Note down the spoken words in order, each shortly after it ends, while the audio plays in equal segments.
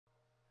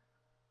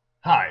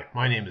Hi,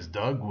 my name is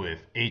Doug with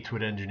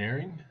Aytwit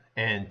Engineering,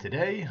 and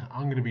today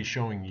I'm going to be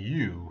showing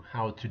you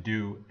how to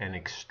do an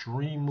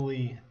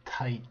extremely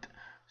tight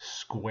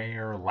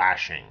square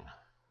lashing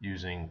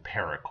using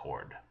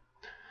Paracord.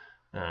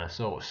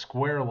 So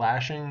square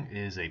lashing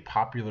is a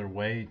popular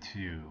way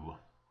to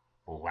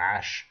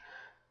lash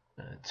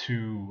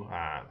two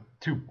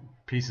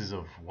pieces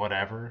of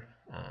whatever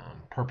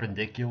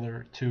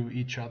perpendicular to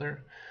each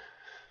other.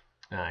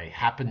 I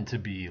happen to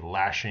be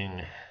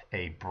lashing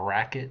a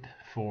bracket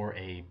for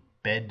a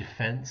bed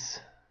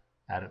fence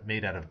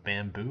made out of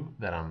bamboo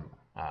that I'm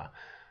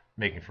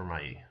making for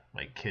my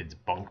kid's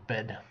bunk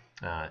bed.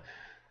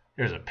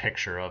 Here's a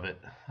picture of it,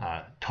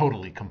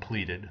 totally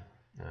completed.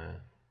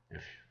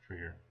 If for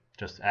your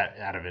just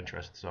out of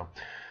interest, so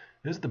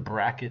this is the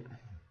bracket.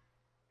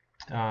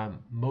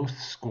 Most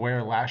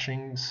square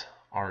lashings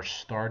are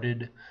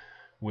started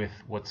with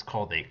what's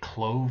called a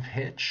clove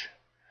hitch.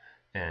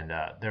 And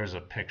there's a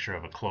picture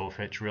of a clove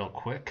hitch real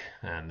quick,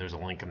 and there's a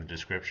link in the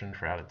description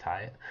for how to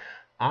tie it.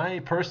 I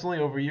personally,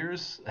 over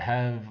years,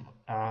 have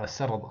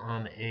settled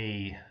on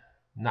a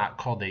knot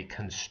called a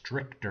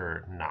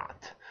constrictor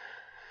knot.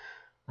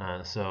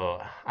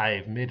 So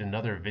I've made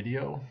another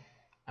video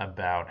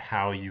about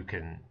how you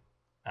can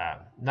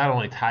not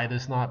only tie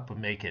this knot, but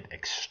make it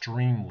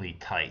extremely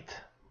tight,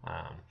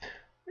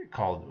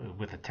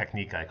 with a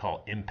technique I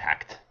call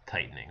impact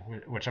tightening,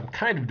 which I'm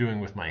kind of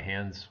doing with my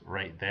hands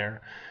right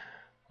there.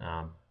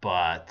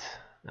 But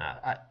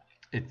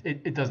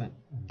it doesn't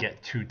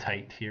get too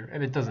tight here,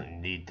 and it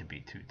doesn't need to be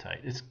too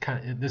tight.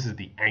 This is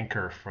the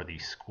anchor for the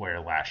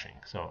square lashing.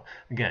 So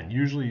again,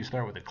 usually you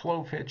start with a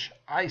clove hitch.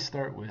 I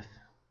start with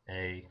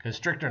a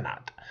constrictor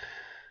knot.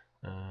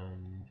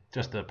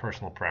 Just a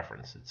personal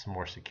preference. It's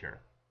more secure.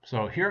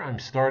 So here I'm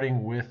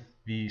starting with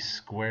the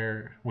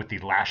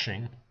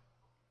lashing.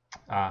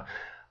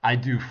 I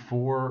do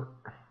 4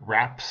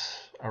 wraps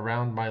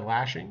around my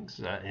lashings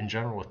in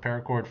general with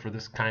paracord for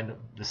this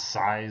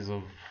size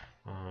of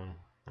I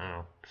don't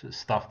know,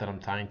 stuff that I'm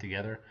tying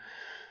together.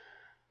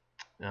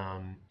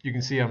 You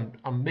can see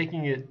I'm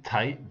making it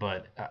tight,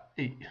 but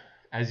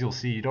as you'll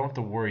see, you don't have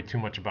to worry too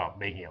much about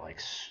making it like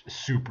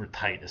super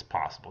tight as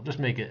possible. Just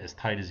make it as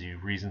tight as you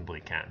reasonably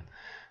can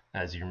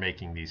as you're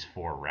making these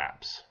 4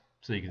 wraps.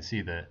 So you can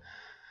see that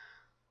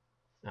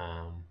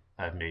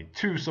I've made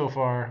 2 so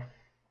far.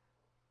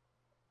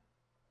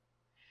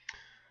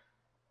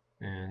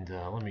 And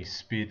let me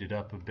speed it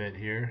up a bit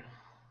here.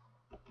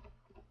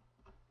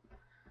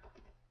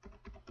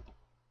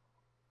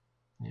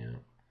 Yeah.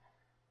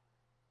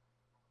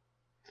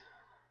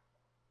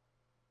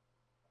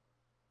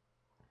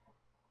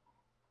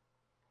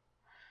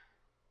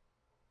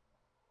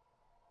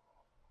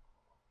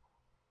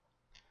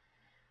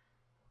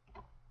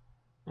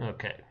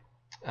 Okay.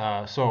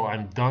 So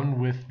I'm done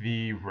with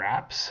the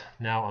wraps.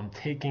 Now I'm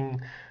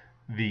taking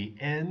the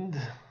end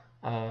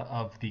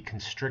of the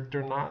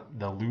constrictor knot,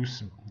 the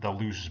loose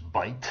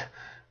bite,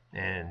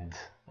 and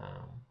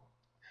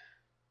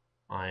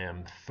I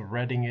am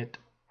threading it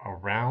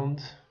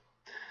around.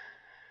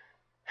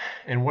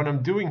 And what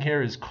I'm doing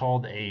here is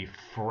called a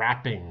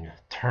frapping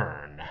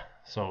turn.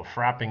 So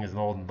frapping is an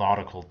old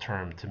nautical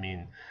term to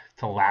mean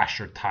to lash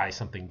or tie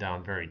something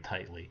down very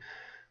tightly.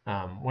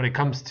 When it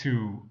comes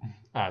to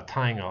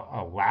tying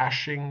a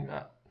lashing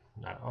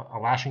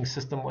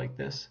system like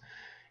this,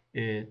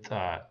 it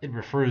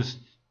refers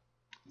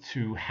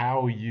to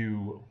how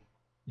you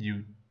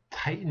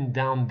tighten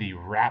down the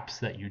wraps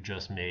that you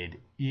just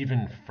made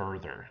even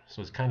further.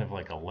 So it's kind of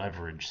like a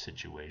leverage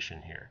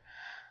situation here.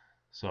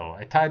 So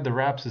I tied the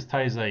wraps as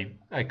tight as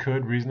I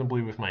could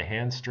reasonably with my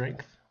hand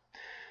strength.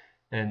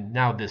 And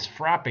now this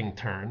frapping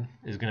turn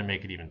is going to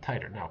make it even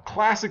tighter. Now,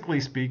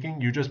 classically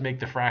speaking, you just make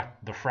the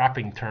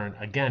frapping turn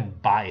again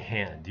by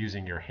hand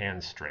using your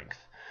hand strength,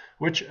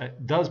 which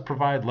does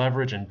provide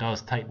leverage and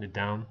does tighten it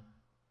down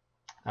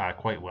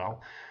quite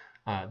well.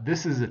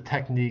 This is a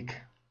technique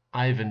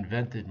I've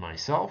invented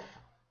myself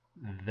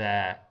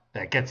that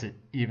gets it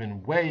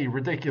even way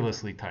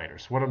ridiculously tighter.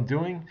 So what I'm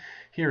doing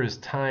here is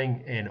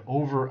tying an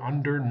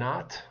over-under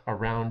knot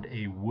around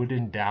a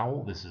wooden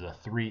dowel. This is a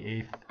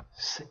 3/8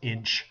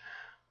 inch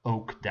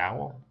oak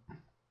dowel,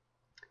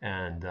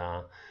 and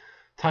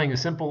tying a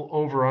simple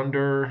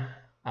over-under,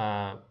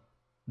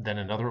 then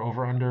another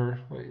over-under.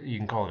 You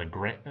can call it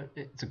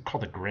it's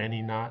called a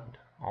granny knot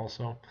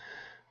also.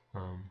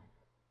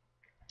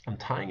 I'm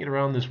tying it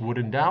around this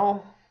wooden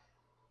dowel,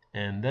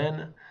 and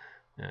then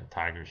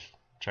Tiger's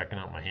checking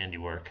out my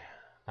handiwork.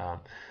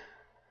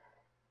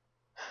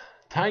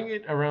 Tying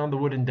it around the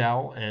wooden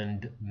dowel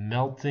and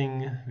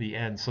melting the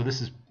end. So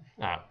this is,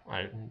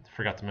 I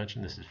forgot to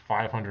mention, this is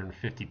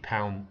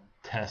 550-pound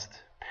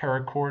test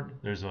paracord.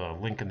 There's a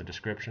link in the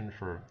description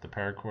for the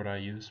paracord I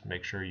use.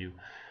 Make sure you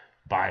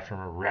buy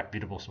from a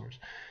reputable source.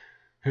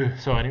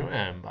 So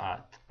anyway,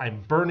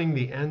 I'm burning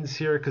the ends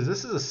here because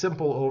this is a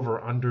simple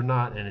over-under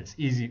knot, and it's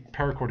easy.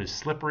 Paracord is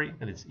slippery,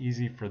 and it's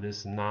easy for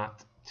this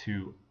knot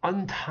to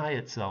untie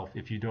itself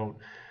if you don't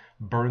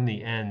burn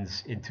the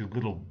ends into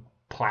little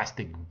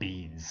plastic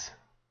beads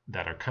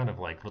that are kind of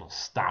like little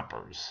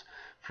stoppers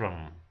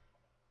from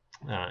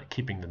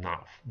keeping the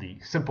knot, the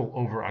simple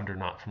over-under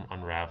knot from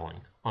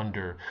unraveling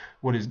under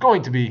what is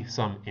going to be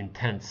some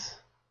intense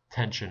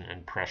tension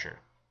and pressure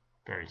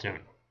very soon.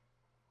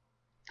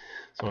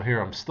 So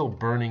here I'm still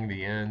burning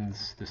the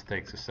ends. This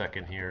takes a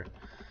second here.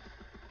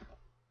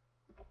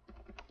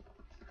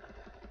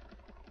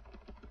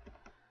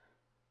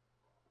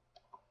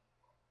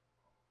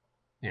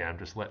 Yeah, I'm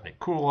just letting it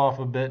cool off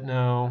a bit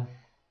now.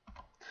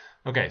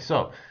 Okay,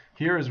 so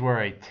here is where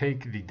I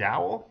take the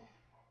dowel.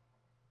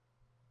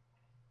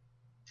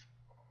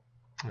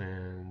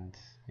 And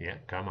yeah,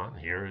 come on,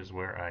 here is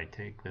where I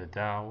take the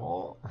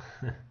dowel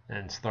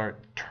and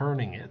start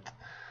turning it.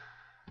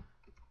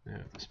 I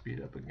have to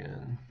speed up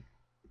again.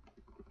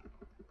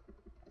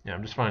 Yeah,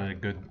 I'm just finding a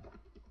good...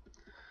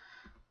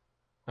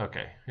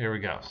 Okay, here we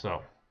go.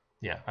 So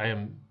yeah,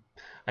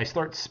 I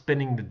start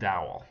spinning the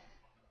dowel.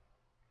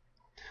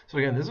 So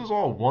again, this is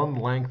all one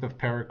length of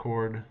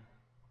paracord.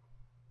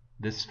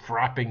 This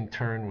frapping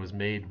turn was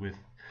made with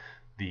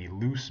the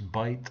loose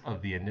bite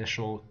of the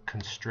initial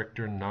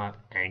constrictor knot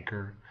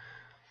anchor,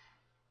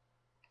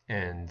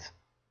 and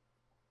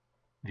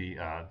the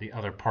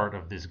other part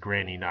of this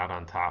granny knot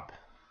on top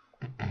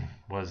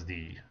was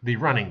the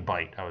running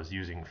bite I was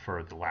using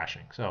for the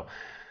lashing. So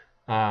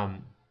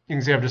you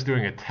can see I'm just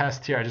doing a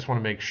test here. I just want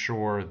to make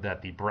sure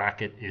that the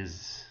bracket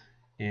is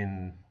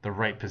in the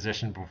right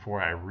position before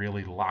I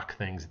really lock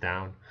things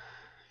down.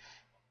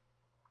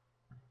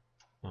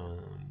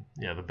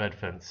 Yeah, the bed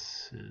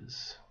fence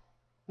is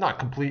not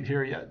complete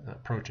here yet,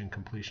 approaching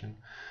completion.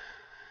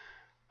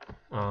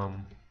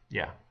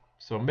 Yeah,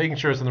 so making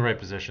sure it's in the right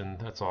position,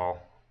 that's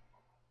all.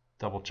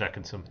 Double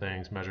checking some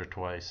things, measure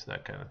twice,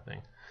 that kind of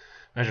thing.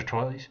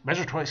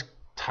 Measure twice,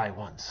 tie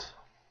once.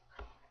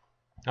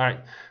 All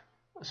right,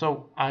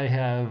 so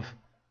I've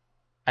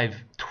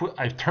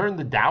turned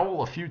the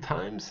dowel a few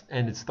times,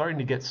 and it's starting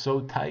to get so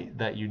tight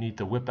that you need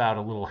to whip out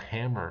a little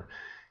hammer.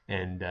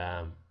 And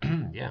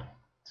yeah,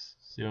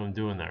 see what I'm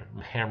doing there?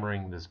 I'm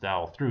hammering this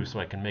dowel through so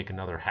I can make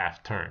another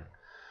half turn.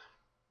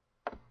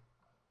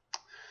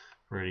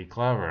 Pretty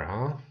clever,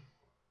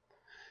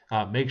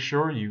 huh? Make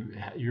sure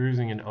you're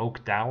using an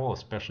oak dowel,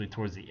 especially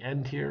towards the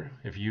end here.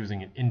 If you're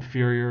using an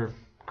inferior,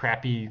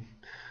 crappy,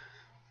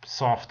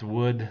 soft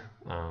wood,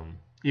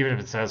 even if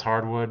it says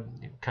hardwood,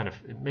 kind of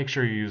make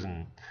sure you're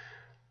using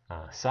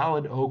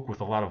solid oak with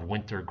a lot of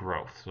winter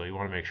growth. So you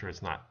want to make sure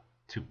it's not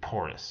too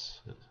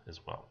porous as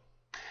well.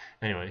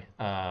 Anyway,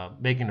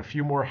 making a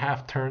few more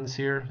half turns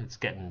here. It's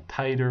getting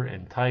tighter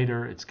and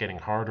tighter. It's getting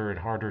harder and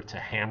harder to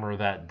hammer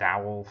that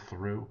dowel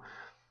through.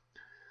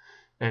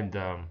 And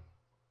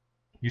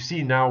you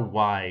see now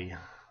why,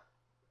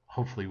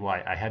 hopefully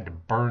why, I had to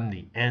burn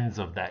the ends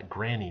of that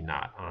granny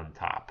knot on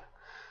top.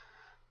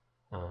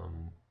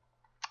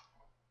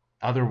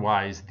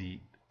 Otherwise, the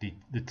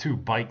two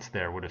bites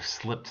there would have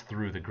slipped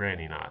through the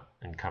granny knot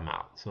and come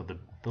out. So the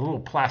little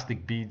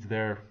plastic beads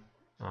there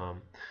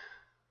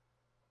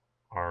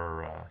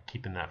are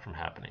keeping that from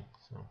happening.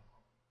 So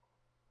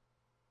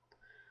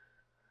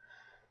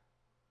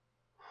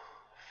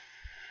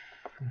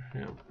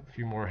yeah, a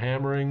few more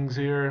hammerings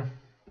here.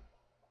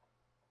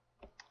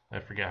 I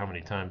forget how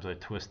many times I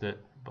twist it,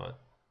 but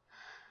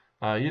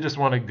you just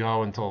want to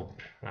go until,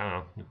 I don't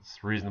know,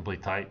 it's reasonably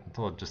tight,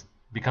 until it just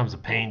becomes a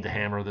pain to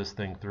hammer this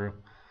thing through.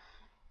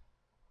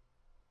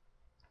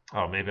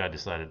 Oh, maybe I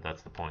decided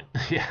that's the point.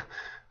 Yeah.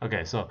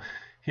 Okay, so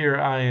here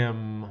I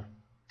am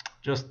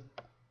just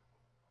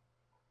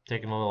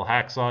taking a little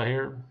hacksaw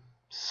here,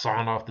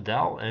 sawing off the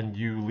dowel, and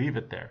you leave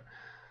it there.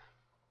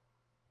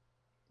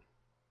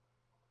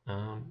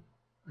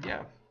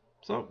 Yeah,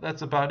 so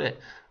that's about it.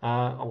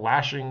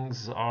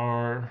 Lashings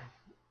are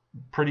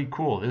pretty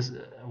cool. This,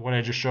 what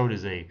I just showed,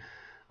 is a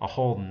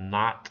whole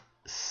knot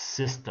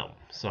system.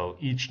 So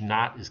each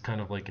knot is kind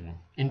of like an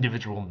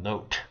individual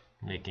note,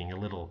 making a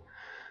little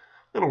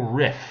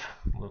riff,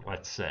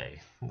 let's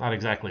say. Not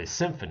exactly a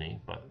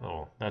symphony, but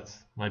that's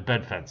my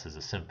bed fence is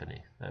a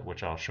symphony,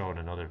 which I'll show in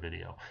another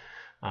video.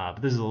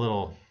 But this is a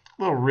little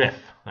riff,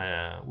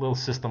 a little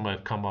system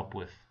I've come up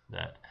with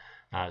that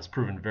has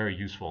proven very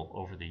useful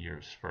over the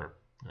years for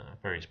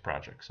various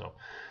projects. So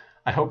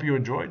I hope you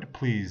enjoyed.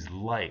 Please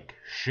like,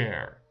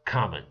 share,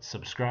 comment,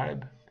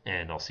 subscribe,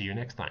 and I'll see you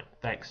next time.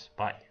 Thanks.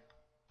 Bye.